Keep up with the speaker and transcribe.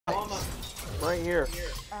Right here.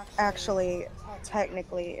 Actually,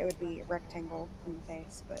 technically, it would be rectangle in the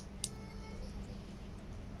face, but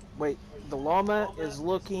Wait, the llama is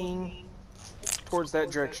looking towards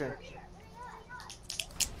that direction.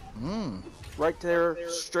 Hmm. Right there,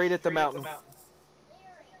 straight at the mountain.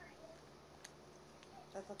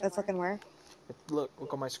 that's looking where? Look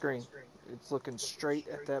on my screen. It's looking straight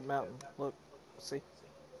at that mountain. Look, see?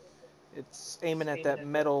 It's aiming at that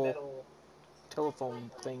metal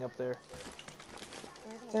telephone thing up there.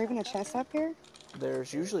 Is there even a chest up here?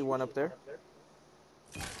 There's usually one up there.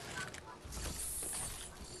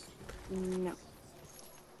 No.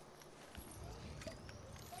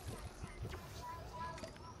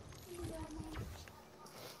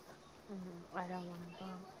 I don't want to go.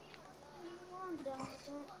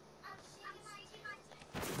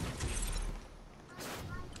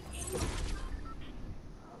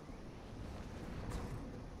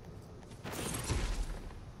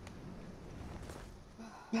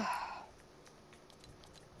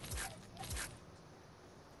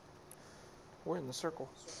 We're in the circle.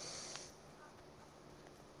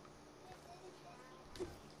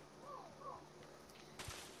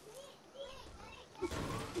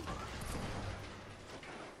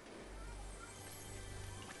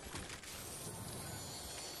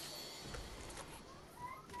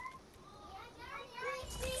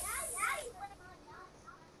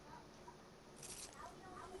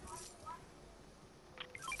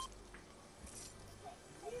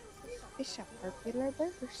 Fish a popular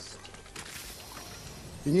burst.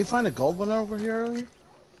 Didn't you find a gold one over here earlier?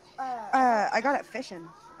 I got it fishing,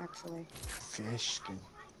 actually. Fish skin.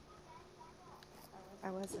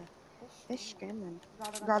 I was a fish skin and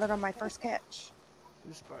got it on my first catch.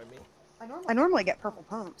 Just by me. I normally get purple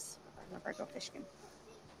pumps whenever I go fishing.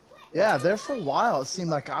 Yeah, there for a while it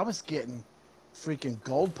seemed like I was getting freaking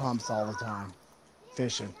gold pumps all the time.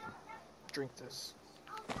 Fishing. Drink this.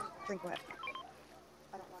 Drink what?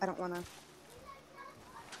 I don't want to.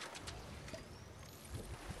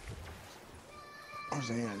 Where's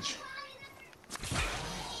Ange?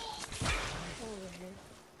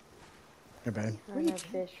 Here, babe. I have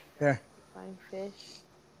fish. Here. Find fish.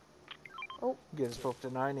 Get us both to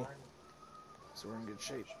 90. So we're in good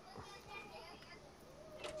shape.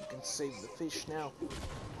 You can save the fish now.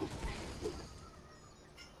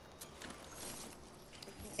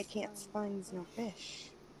 I can't find no fish.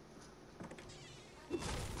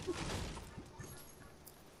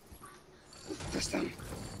 There's some.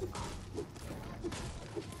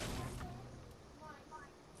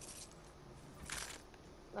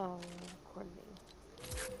 Oh, Courtney.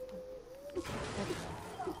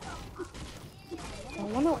 I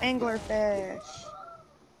want no anglerfish.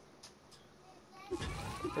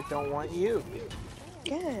 They don't want you.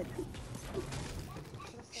 Good.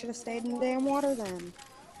 Should have stayed in the damn water then.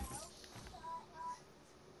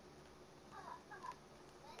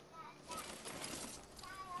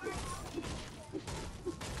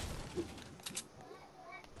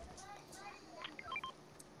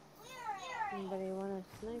 Anybody want a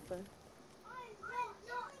sniper?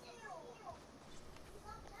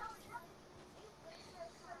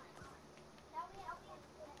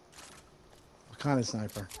 What kind of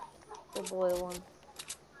sniper? The blue one.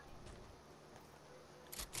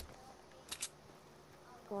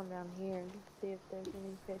 Going down here and see if there's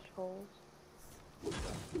any fish holes.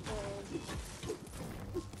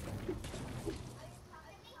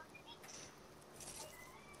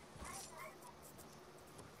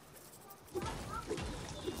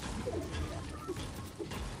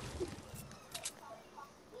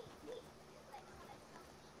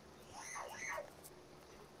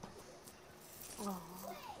 Oh,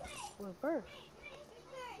 reverse.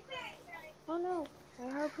 Oh no,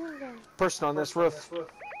 I harpooned them. Person on this roof.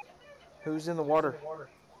 Who's in the water?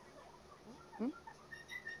 Me?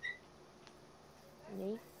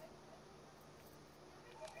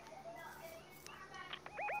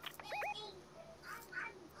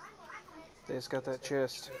 They just got that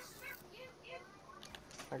chest.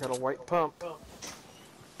 I got a white pump.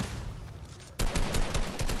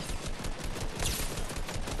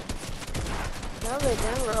 No, they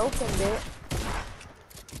never opened it.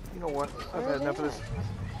 You know what? I've had enough of this.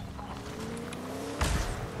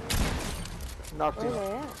 Knocked Where him.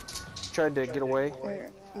 they at? Tried to get away.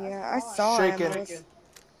 Yeah, I saw Shaking. him.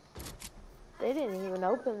 They didn't even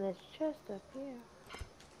open this chest up here.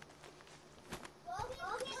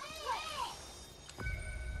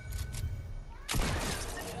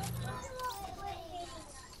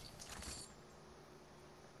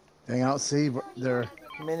 Dang, I don't see their.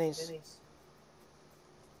 Minis.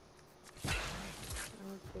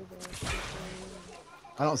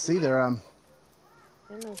 I don't see their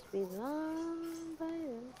It must be long, but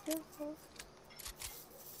it's simple.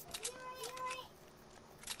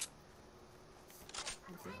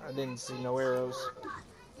 I didn't see no arrows.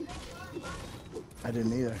 I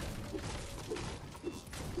didn't either.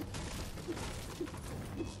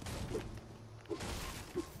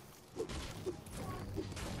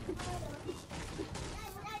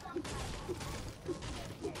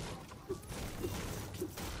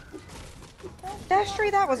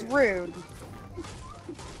 Destry, that was rude.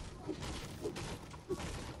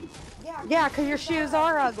 Yeah, because your shoes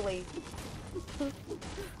are ugly.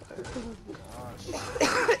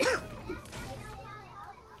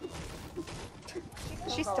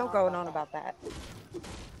 She's still going on about that.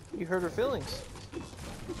 You hurt her feelings.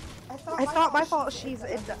 I thought my fault she's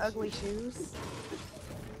into ugly shoes.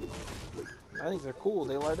 I think they're cool.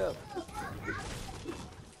 They light up.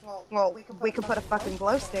 Well, we could put a fucking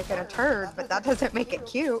glow stick in a turd, but that doesn't make it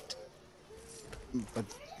cute. But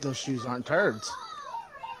those shoes aren't turds.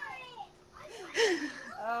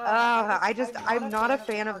 I'm not a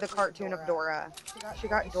fan of the cartoon of Dora. She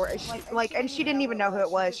got Dora, and she didn't even know who it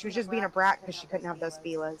was. She was just being a brat because she couldn't have those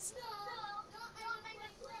feelers.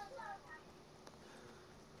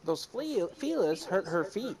 Those feelers hurt her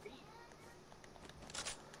feet.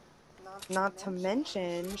 Not to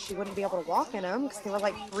mention, she wouldn't be able to walk in them because they were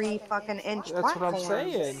like 3 fucking inch That's platforms. what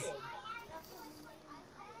I'm saying.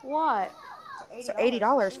 What? So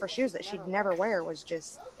 $80 for shoes that she'd never wear was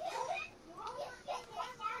just...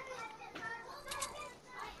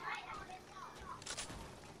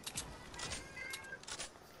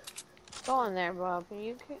 Go in there, Bob.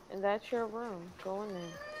 You can. That's your room. Go in there.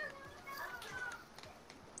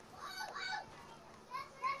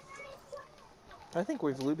 I think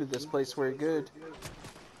we've looted this place very good.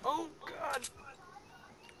 Oh, God.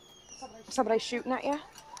 Somebody shooting at you?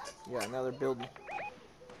 Yeah, now they're building.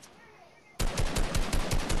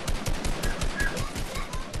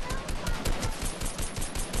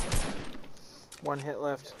 One hit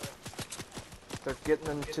left. They're getting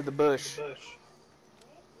them to the bush.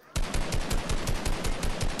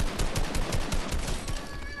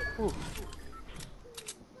 Ooh.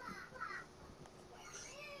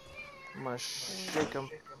 I'm gonna shake him.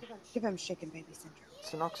 Give him shaken baby syndrome.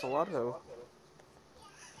 It's an axolotl.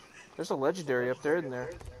 There's a legendary up there, isn't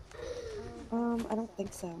there? I don't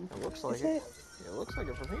think so. It looks like Is it. it? Yeah, it looks like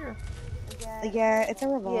it from here. Yeah, it's a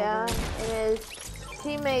revolver. Yeah, it is.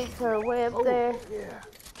 Teammates are way up Oh, there. yeah.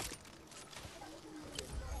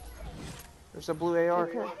 There's a blue AR.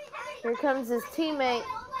 Here comes his teammate.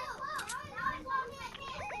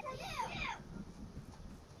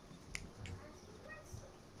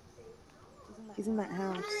 He's in that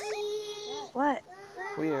house. What?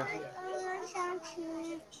 Oh, yeah.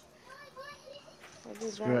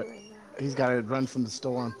 Screw it. He's got to run from the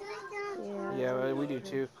storm. Yeah, we do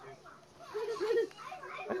too.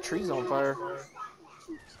 That tree's on fire.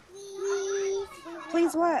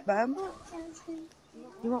 Please what, bub?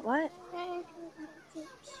 You want what?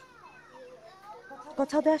 Go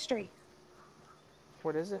tell Destry.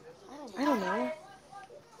 What is it? I don't know.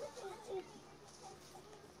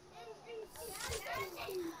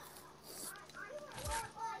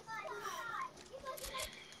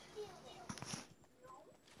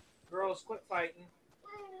 Girls, quit fighting.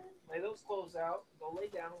 Lay those clothes out. Go lay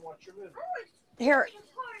down and watch your movie. Here.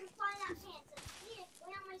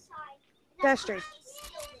 Destry.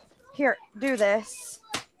 Here, do this.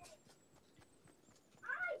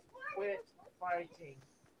 Quit fighting.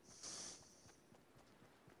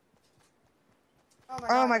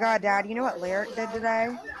 Oh my god, Dad, you know what Lyric did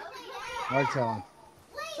today? I tell him.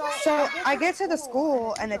 So, I get to the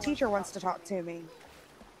school and the teacher wants to talk to me.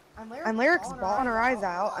 And Lyric's bawling her eyes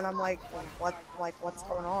out, and I'm like, what's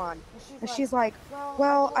going on? And she's like,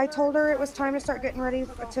 well, I told her it was time to start getting ready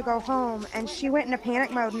to go home, and she went into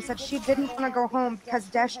panic mode and said she didn't want to go home because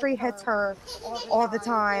Destry hits her all the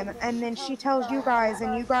time, and then she tells you guys,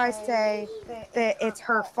 and you guys say that it's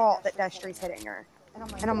her fault that Destry's hitting her.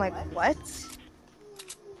 And I'm like, what?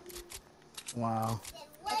 Wow.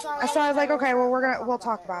 So I was like, okay, well, we'll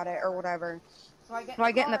talk about it or whatever. So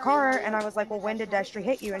I get in the car and I was like, well, when did Destry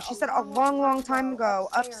hit you? And she said a long time ago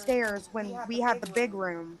upstairs when we had the big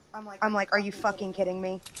room. I'm like, are you fucking kidding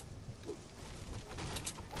me?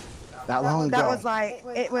 That long ago. That was like,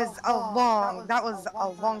 that was a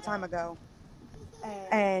long time ago.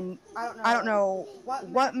 And I don't know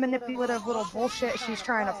what manipulative little bullshit she's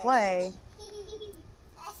trying to play.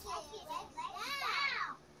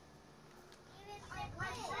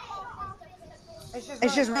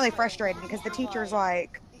 It's just really frustrating because the teacher's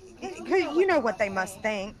like, you know what they must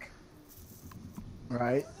think.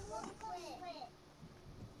 Right.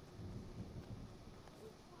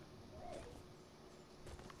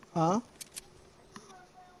 Huh?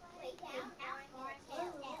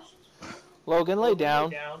 Logan, lay down.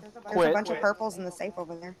 There's a Quit. bunch of purples in the safe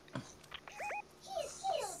over there.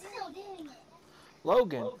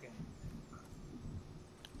 Logan.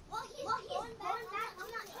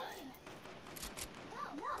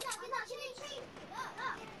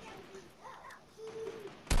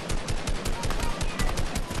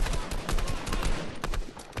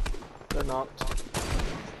 They're knocked.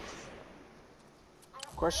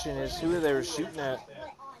 Question is, who they were shooting at?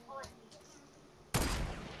 How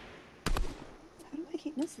do I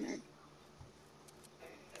keep missing her?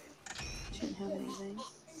 Shouldn't have anything.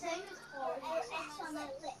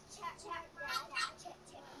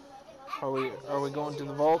 Are we going to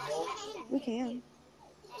the vault? We can.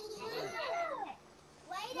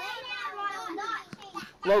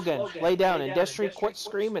 Logan, lay down and Destry, quit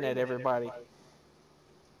screaming at everybody.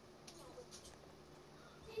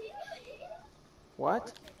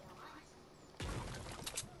 What?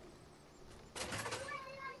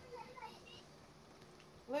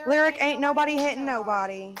 Lyric, ain't nobody hitting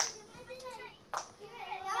nobody.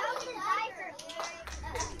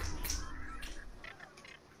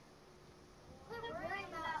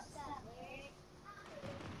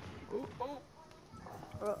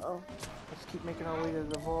 Uh-oh. Let's keep making our way to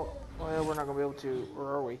the vault. Well, we're not going to be able to. Or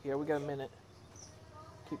are we? Yeah, we got a minute.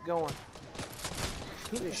 Keep going.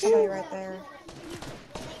 There's somebody right there.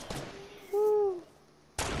 Woo.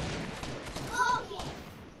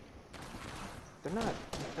 They're not.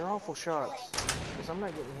 They're awful shots. Because I'm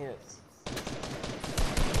not getting hit.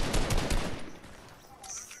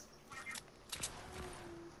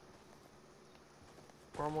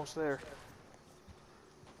 We're almost there.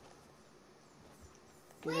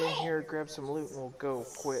 Get in here, grab some loot, and we'll go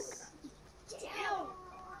quick.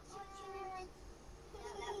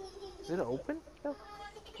 Is it open? No.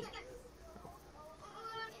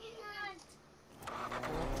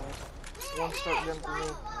 One start gun for me.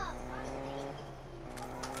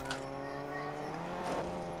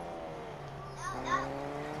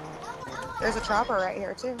 There's a chopper right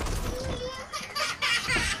here too.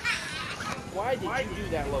 Why did you do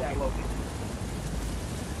that, Logan?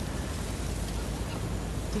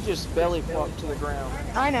 He just belly flopped to the ground.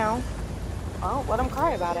 I know. Well, let him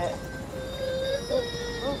cry about it.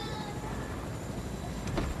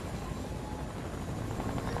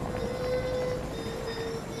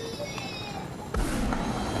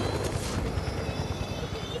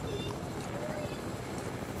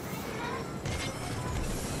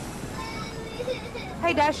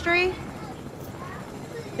 Hey, Destry.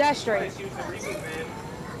 Destry.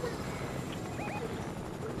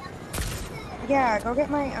 Yeah, go get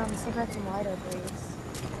my cigarettes and lighter, please.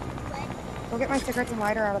 Go get my cigarettes and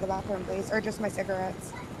lighter out of the bathroom, please. Or just my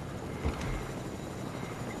cigarettes.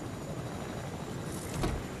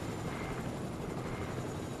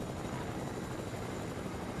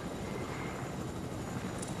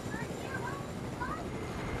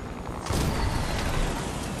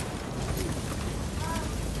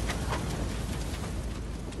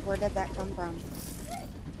 Where did that come from?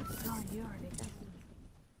 Oh, you already got me.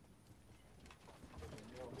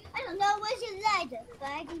 I don't know what you like, but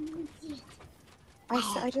I didn't even see it.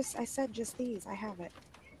 I said just these. I have it.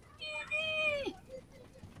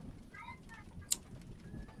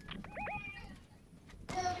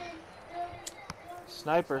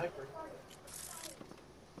 Sniper.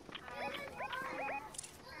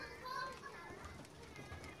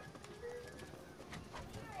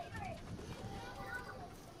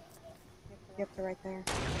 Yep, they're right there.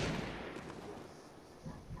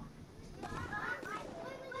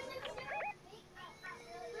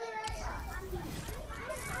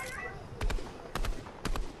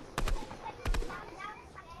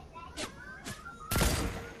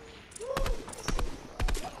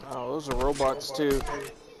 Oh, those are robots too.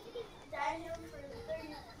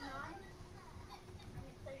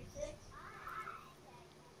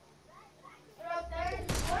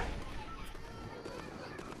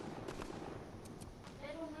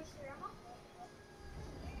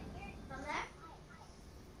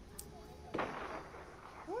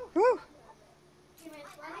 Woo!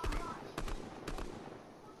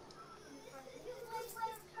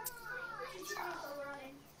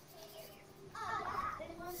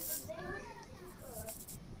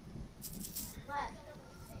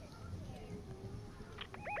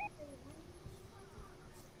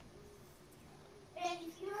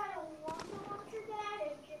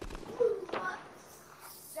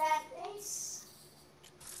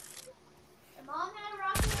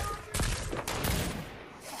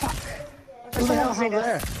 Who the hell's over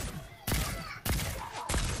there?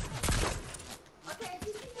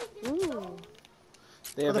 Ooh.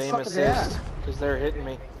 They have Where the aim fuck are they at? assist because they're hitting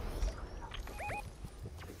me.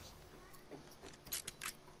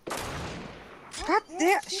 God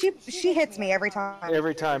damn, she hits me every time.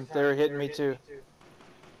 Every time they're hitting me too.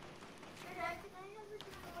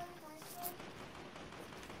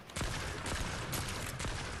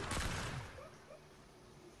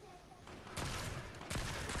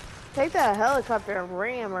 Take that helicopter and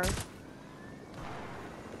ram her.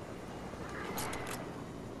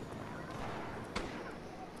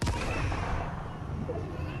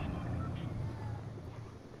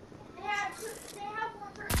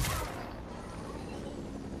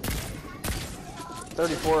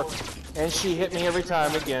 $34, and she hit me every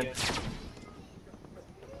time again.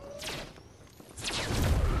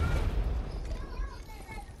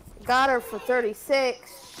 Got her for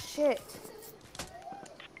 36. Shit.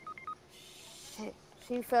 Shit.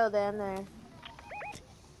 She fell down there.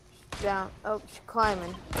 Down. Oh, she's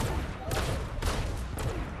climbing.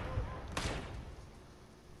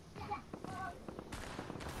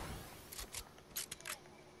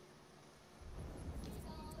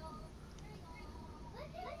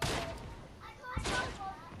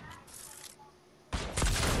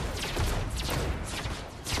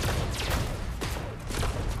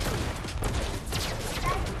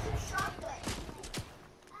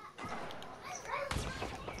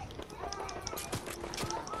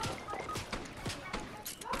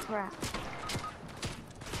 Crap.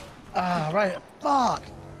 Ah, right. Fuck.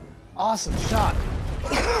 Awesome shot.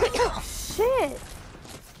 Shit.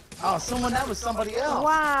 Oh, that was somebody else.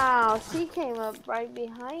 Wow, she came up right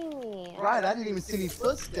behind me. Right, I didn't even see any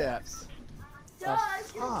footsteps. The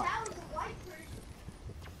fuck?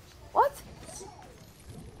 What?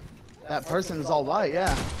 That person was all white,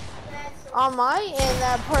 yeah. On my end,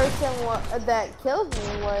 that person that killed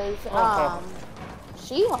me was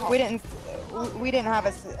She-Hulk. We didn't have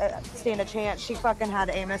a stand a chance. She fucking had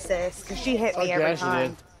aim assist because she hit me Oh, every yeah, she time.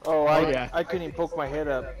 did. Oh, yeah. I couldn't even poke my head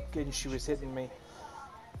up, and she was hitting me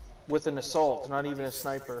with an assault, not even a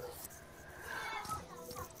sniper.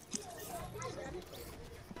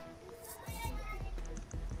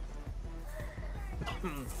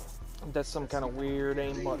 That's some kind of weird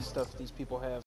aimbot stuff these people have.